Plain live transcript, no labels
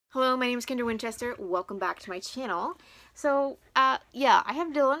Hello, my name is Kendra Winchester. Welcome back to my channel. So, yeah, I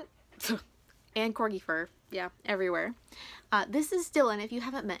have Dylan and Corgi fur. Yeah, everywhere. This is Dylan, if you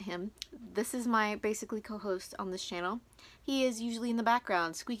haven't met him. This is my basically co-host on this channel. He is usually in the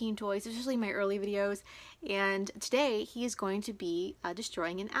background squeaking toys, especially my early videos. And today he is going to be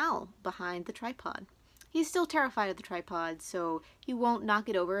destroying an owl behind the tripod. He's still terrified of the tripod, so he won't knock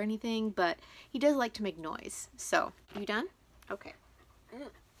it over or anything, but he does like to make noise. So, you done? Okay.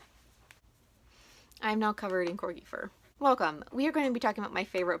 I'm now covered in corgi fur. Welcome. We are going to be talking about my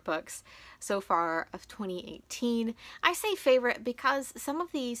favorite books so far of 2018. I say favorite because some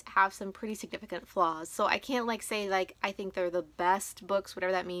of these have some pretty significant flaws, so I can't say I think they're the best books,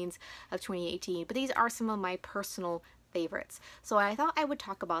 whatever that means, of 2018, but these are some of my personal favorites. So I thought I would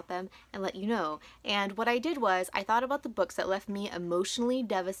talk about them and let you know. And what I did was I thought about the books that left me emotionally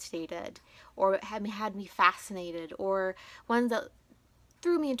devastated or had me fascinated, or ones that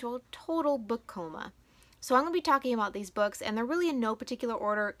threw me into a total book coma. So I'm going to be talking about these books, and they're really in no particular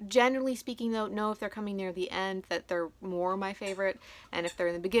order. Generally speaking, though, know if they're coming near the end that they're more my favorite, and if they're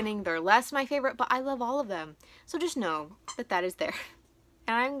in the beginning, they're less my favorite, but I love all of them. So just know that that is there.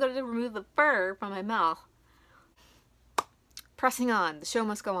 And I'm going to remove the fur from my mouth. Pressing on. The show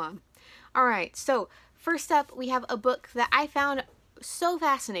must go on. Alright, so first up, we have a book that I found so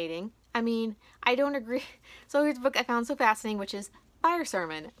fascinating. I mean, I don't agree. So here's a book I found so fascinating, which is Fire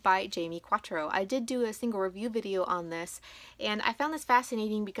Sermon by Jamie Quattro. I did do a single review video on this, and I found this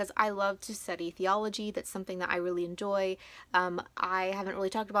fascinating because I love to study theology. That's something that I really enjoy. I haven't really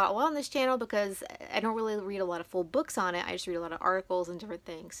talked about it a lot on this channel because I don't really read a lot of full books on it. I just read a lot of articles and different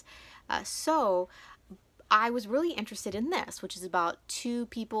things. So I was really interested in this, which is about two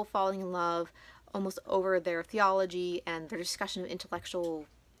people falling in love almost over their theology and their discussion of intellectual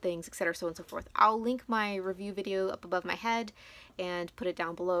things, etc., so on and so forth. I'll link my review video up above my head and put it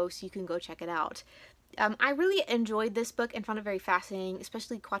down below so you can go check it out. I really enjoyed this book and found it very fascinating,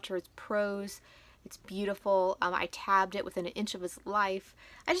 especially Quattro's prose. It's beautiful. I tabbed it within an inch of his life.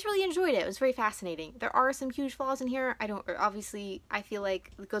 I just really enjoyed it. It was very fascinating. There are some huge flaws in here. Obviously, I feel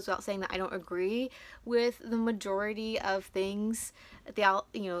like it goes without saying that I don't agree with the majority of things,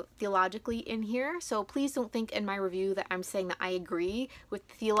 theologically in here. So please don't think in my review that I'm saying that I agree with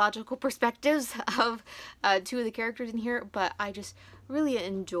the theological perspectives of two of the characters in here, but I just really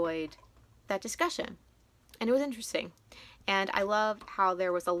enjoyed that discussion. And it was interesting. And I loved how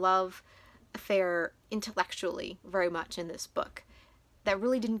there was a love affair intellectually very much in this book that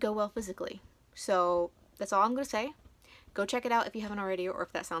really didn't go well physically. So that's all I'm going to say. Go check it out if you haven't already, or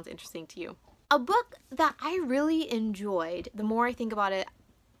if that sounds interesting to you. A book that I really enjoyed, the more I think about it,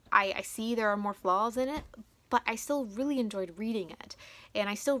 I see there are more flaws in it, but I still really enjoyed reading it, and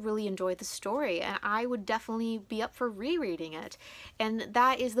I still really enjoyed the story, and I would definitely be up for rereading it. And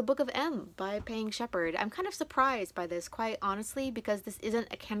that is The Book of M by Paying Shepherd. I'm kind of surprised by this, quite honestly, because this isn't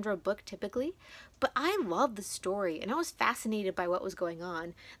a Kendra book typically, but I love the story, and I was fascinated by what was going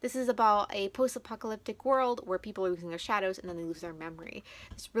on. This is about a post-apocalyptic world where people are losing their shadows and then they lose their memory.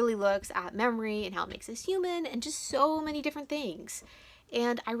 This really looks at memory and how it makes us human and just so many different things.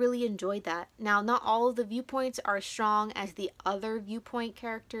 And I really enjoyed that. Now, not all of the viewpoints are as strong as the other viewpoint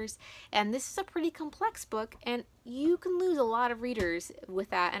characters, and this is a pretty complex book, and you can lose a lot of readers with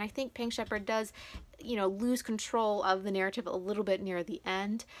that, and I think Paying Shepherd does, lose control of the narrative a little bit near the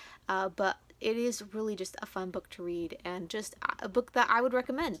end, but it is really just a fun book to read, and just a book that I would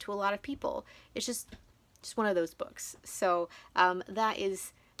recommend to a lot of people. It's just one of those books. So that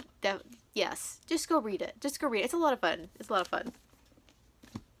is, yes, just go read it. Just go read it. It's a lot of fun. It's a lot of fun.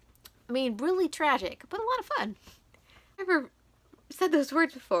 I mean, really tragic, but a lot of fun. I've never said those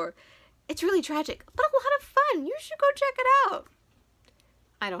words before. It's really tragic, but a lot of fun. You should go check it out.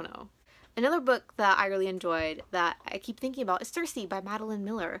 I don't know. Another book that I really enjoyed that I keep thinking about is Circe by Madeline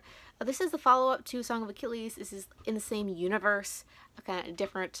Miller. This is the follow-up to Song of Achilles. This is in the same universe, a kind of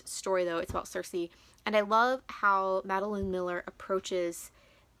different story though. It's about Circe. And I love how Madeline Miller approaches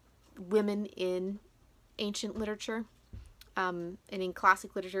women in ancient literature. And in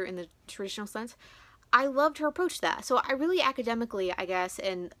classic literature in the traditional sense. I loved her approach to that. So I really academically, I guess,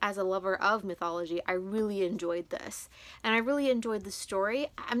 and as a lover of mythology, I really enjoyed this. And I really enjoyed the story.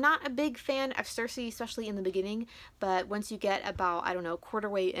 I'm not a big fan of Circe, especially in the beginning, but once you get about, I don't know, quarter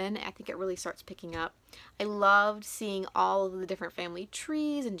way in, I think it really starts picking up. I loved seeing all of the different family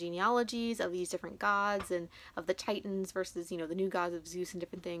trees and genealogies of these different gods and of the Titans versus, the new gods of Zeus and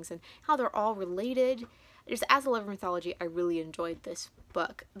different things, and how they're all related. Just as a lover of mythology, I really enjoyed this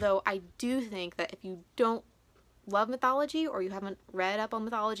book, though I do think that if you don't love mythology or you haven't read up on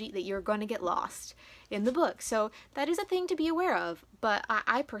mythology, that you're going to get lost in the book. So that is a thing to be aware of, but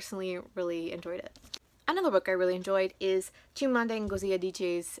I personally really enjoyed it. Another book I really enjoyed is Chimamanda Ngozi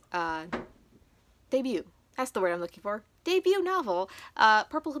Adichie's debut. That's the word I'm looking for. Debut novel,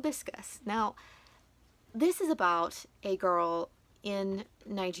 Purple Hibiscus. Now, this is about a girl in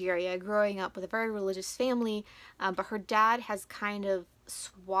Nigeria growing up with a very religious family, but her dad has kind of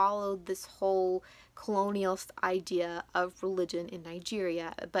swallowed this whole colonialist idea of religion in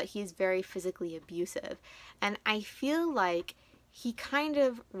Nigeria, but he's very physically abusive. And I feel like he kind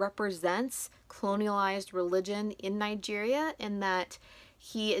of represents colonialized religion in Nigeria in that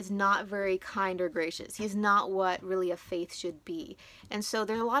he is not very kind or gracious. He's not what really a faith should be. And so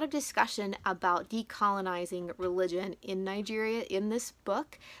there's a lot of discussion about decolonizing religion in Nigeria in this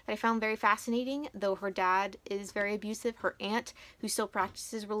book that I found very fascinating. Though her dad is very abusive, her aunt, who still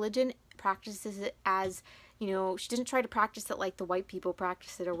practices religion, practices it as, you know, she doesn't try to practice it like the white people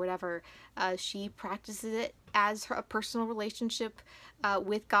practice it or whatever. She practices it as a personal relationship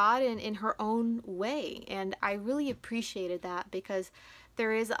with God and in her own way. And I really appreciated that because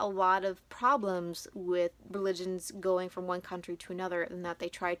there is a lot of problems with religions going from one country to another, and that they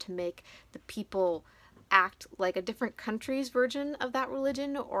try to make the people act like a different country's version of that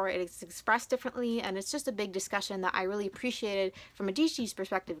religion, or it is expressed differently. And it's just a big discussion that I really appreciated from Adichie's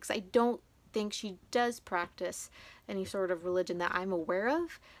perspective, because I don't think she does practice any sort of religion that I'm aware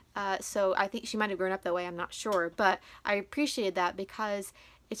of. So I think she might have grown up that way, I'm not sure, but I appreciated that because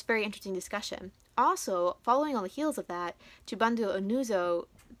it's a very interesting discussion. Also, following on the heels of that, Chibundu Onuzo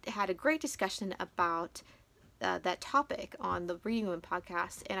had a great discussion about that topic on the Reading Women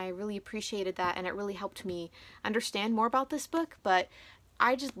podcast, and I really appreciated that, and it really helped me understand more about this book. But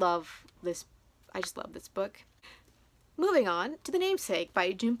I just love this book. Moving on to The Namesake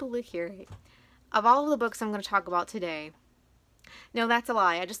by Junpei Lahiri. Of all of the books I'm going to talk about today, no, that's a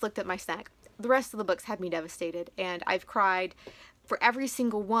lie, I just looked at my stack. The rest of the books had me devastated, and I've cried for every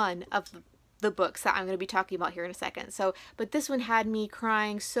single one of the books that I'm going to be talking about here in a second. But this one had me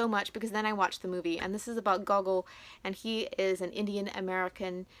crying so much because then I watched the movie, and this is about Gogol, and he is an Indian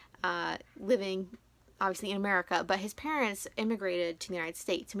American living obviously in America, but his parents immigrated to the United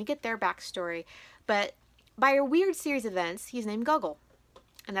States, and we get their backstory. But by a weird series of events, he's named Gogol.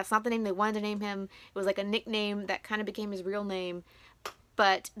 And that's not the name they wanted to name him. It was like a nickname that kind of became his real name.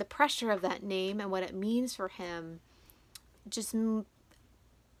 But the pressure of that name and what it means for him, just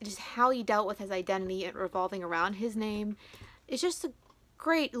how he dealt with his identity and revolving around his name, is just a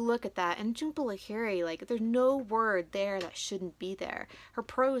great look at that. And Junpei Lahiri, like, there's no word there that shouldn't be there. Her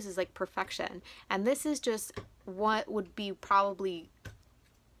prose is like perfection. And this is just what would be probably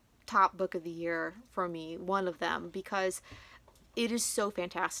top book of the year for me, one of them, because it is so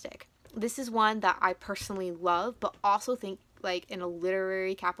fantastic. This is one that I personally love, but also think, like, in a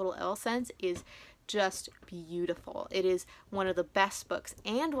literary capital L sense, is just beautiful. It is one of the best books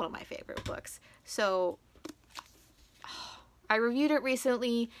and one of my favorite books. So I reviewed it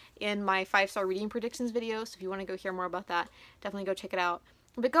recently in my 5-star reading predictions video, so if you want to go hear more about that, definitely go check it out.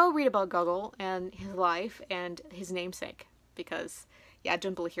 But go read about Gogol and his life and his namesake, because yeah,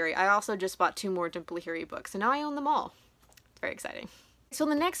 Junpei Lahiri. I also just bought 2 more Junpei Lahiri books, and now I own them all. It's very exciting. So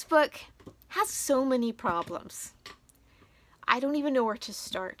the next book has so many problems. I don't even know where to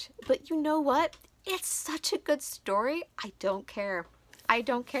start. But you know what? It's such a good story. I don't care. I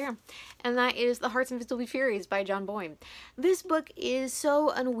don't care. And that is The Heart's Invisible Furies by John Boyne. This book is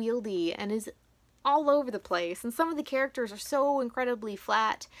so unwieldy and is all over the place, and some of the characters are so incredibly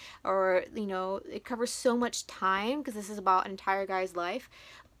flat, or, you know, it covers so much time because this is about an entire guy's life,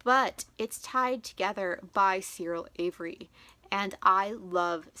 but it's tied together by Cyril Avery. And I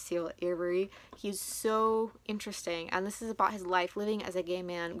love Cyril Avery. He's so interesting, and this is about his life living as a gay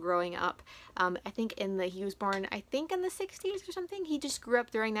man growing up. I think he was born, I think, in the 60s or something. He just grew up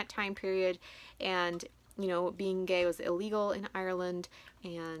during that time period, and, you know, being gay was illegal in Ireland,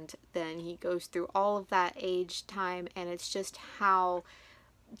 and then he goes through all of that age time, and it's just how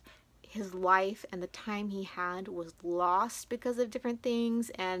his life and the time he had was lost because of different things,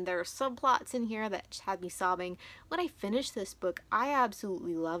 and there are subplots in here that just had me sobbing. When I finished this book, I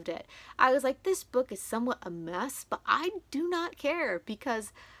absolutely loved it. I was like, this book is somewhat a mess, but I do not care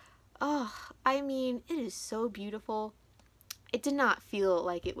because, oh, I mean, it is so beautiful. It did not feel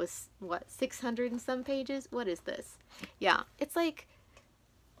like it was, what, 600 and some pages? What is this? Yeah, it's like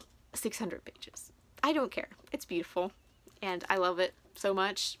 600 pages. I don't care. It's beautiful, and I love it so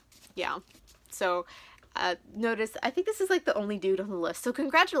much. Yeah, so notice, I think this is like the only dude on the list, so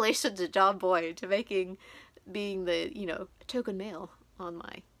congratulations to John Boyne to being the, you know, token male on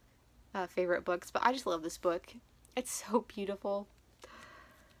my favorite books. But I just love this book. It's so beautiful.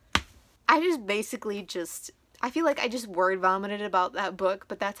 I just basically I feel like I just word vomited about that book,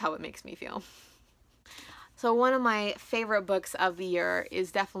 but that's how it makes me feel. So one of my favorite books of the year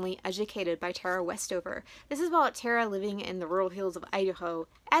is definitely Educated by Tara Westover. This is about Tara living in the rural hills of Idaho.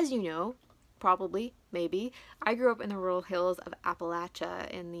 As you know, probably, maybe, I grew up in the rural hills of Appalachia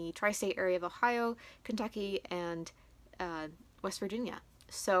in the tri-state area of Ohio, Kentucky, and West Virginia.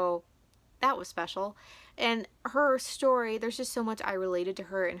 So that was special. And her story, there's just so much I related to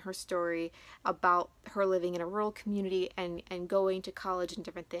her in her story about her living in a rural community and going to college and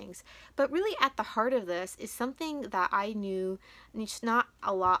different things. But really at the heart of this is something that I knew just not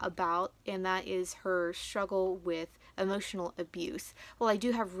a lot about, and that is her struggle with emotional abuse. Well, I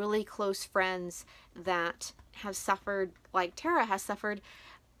do have really close friends that have suffered like Tara has suffered.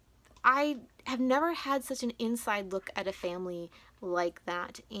 I have never had such an inside look at a family like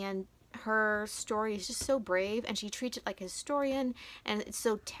that, and her story is just so brave, and she treats it like a historian, and it's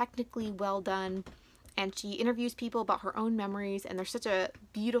so technically well done, and she interviews people about her own memories, and there's such a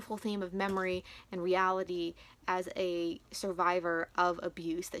beautiful theme of memory and reality as a survivor of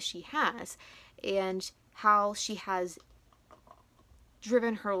abuse that she has, and how she has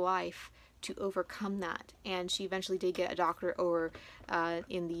driven her life to overcome that. And she eventually did get a doctorate over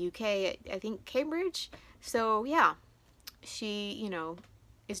in the UK, I think Cambridge. So yeah, she, you know,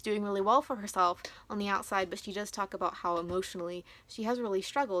 is doing really well for herself on the outside, but she does talk about how emotionally she has really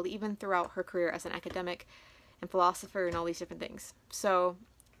struggled even throughout her career as an academic and philosopher and all these different things. So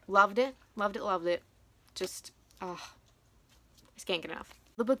loved it, loved it, loved it. Just, I just can't get enough.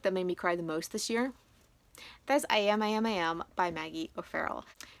 The book that made me cry the most this year, that's I Am by Maggie O'Farrell.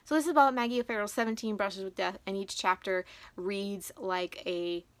 So this is about Maggie O'Farrell's 17 Brushes with Death, and each chapter reads like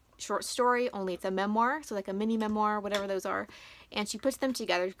a short story, only it's a memoir, so like a mini memoir, whatever those are, and she puts them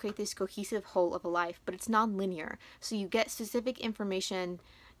together to create this cohesive whole of a life, but it's non-linear, so you get specific information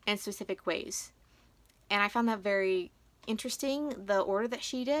in specific ways. And I found that very interesting, the order that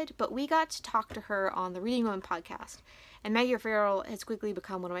she did, but we got to talk to her on the Reading Women podcast, and Maggie O'Farrell has quickly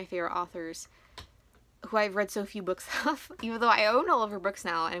become one of my favorite authors who I've read so few books of, even though I own all of her books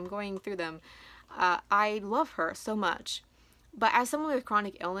now and I'm going through them. I love her so much. But as someone with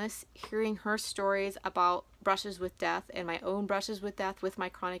chronic illness, hearing her stories about brushes with death and my own brushes with death with my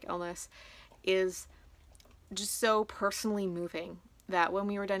chronic illness is just so personally moving that when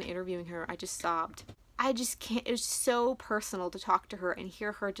we were done interviewing her, I just sobbed. I just can't, it was so personal to talk to her and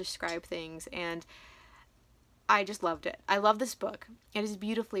hear her describe things, and I just loved it. I love this book. It is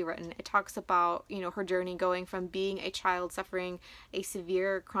beautifully written. It talks about, you know, her journey going from being a child suffering a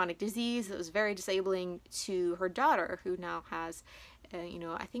severe chronic disease that was very disabling to her daughter, who now has, you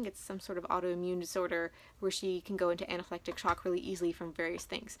know, I think it's some sort of autoimmune disorder where she can go into anaphylactic shock really easily from various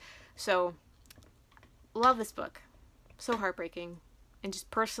things. So, love this book. So heartbreaking. And just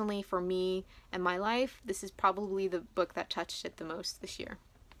personally for me and my life, this is probably the book that touched it the most this year.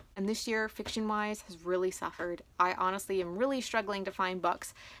 And this year, fiction-wise, has really suffered. I honestly am really struggling to find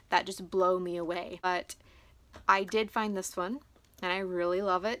books that just blow me away. But I did find this one, and I really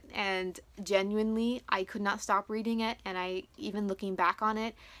love it. And genuinely, I could not stop reading it. And even looking back on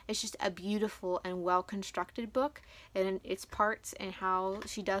it, it's just a beautiful and well-constructed book. And its parts and how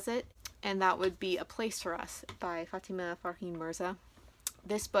she does it. And that would be A Place for Us by Fatima Farheen Mirza.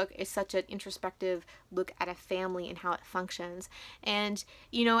 This book is such an introspective look at a family and how it functions. And,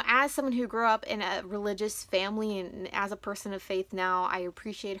 you know, as someone who grew up in a religious family and as a person of faith now, I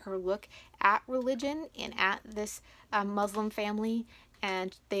appreciate her look at religion and at this Muslim family.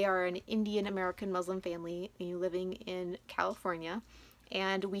 And they are an Indian American Muslim family living in California.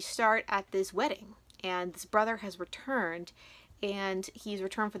 And we start at this wedding, and this brother has returned, and he's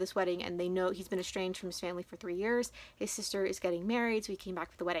returned for this wedding, and they know he's been estranged from his family for 3 years. His sister is getting married, so he came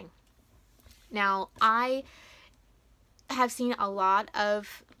back for the wedding. Now, I have seen a lot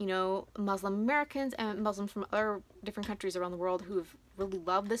of, you know, Muslim Americans and Muslims from other different countries around the world who have really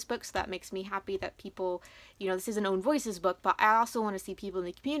loved this book, so that makes me happy that people, you know, this is an Own Voices book, but I also want to see people in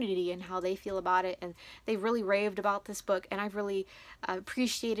the community and how they feel about it, and they've really raved about this book, and I've really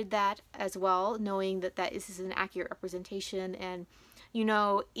appreciated that as well, knowing that this is an accurate representation. And you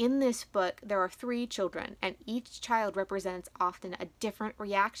know, in this book, there are 3 children, and each child represents often a different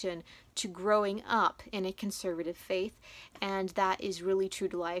reaction to growing up in a conservative faith, and that is really true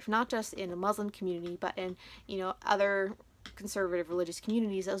to life, not just in the Muslim community, but in, you know, other conservative religious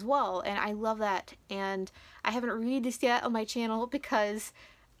communities as well. And I love that, and I haven't read this yet on my channel because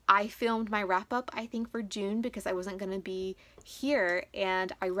I filmed my wrap-up, I think, for June because I wasn't going to be here,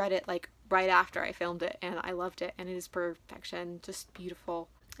 and I read it like right after I filmed it, and I loved it, and it is perfection, just beautiful,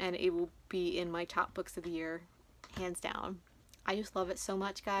 and it will be in my top books of the year hands down. I just love it so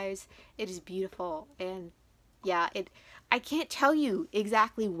much, guys. It is beautiful, and yeah, I can't tell you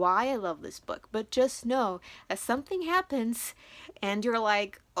exactly why I love this book, but just know that something happens and you're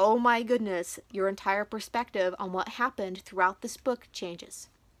like, oh my goodness, your entire perspective on what happened throughout this book changes.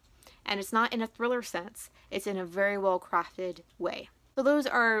 And it's not in a thriller sense, it's in a very well crafted way. So those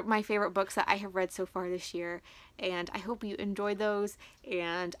are my favorite books that I have read so far this year, and I hope you enjoyed those,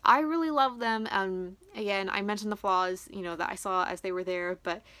 and I really love them. Again, I mentioned the flaws, that I saw as they were there,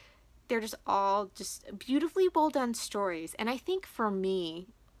 but they're just all just beautifully well done stories. And I think for me,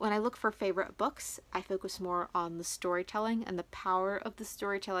 when I look for favorite books, I focus more on the storytelling and the power of the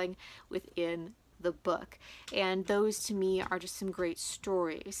storytelling within the book. And those to me are just some great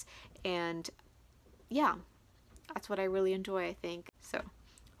stories. And yeah, that's what I really enjoy, I think. So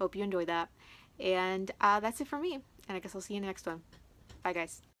hope you enjoyed that. And that's it for me. And I guess I'll see you in the next one. Bye,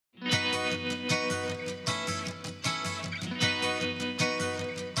 guys.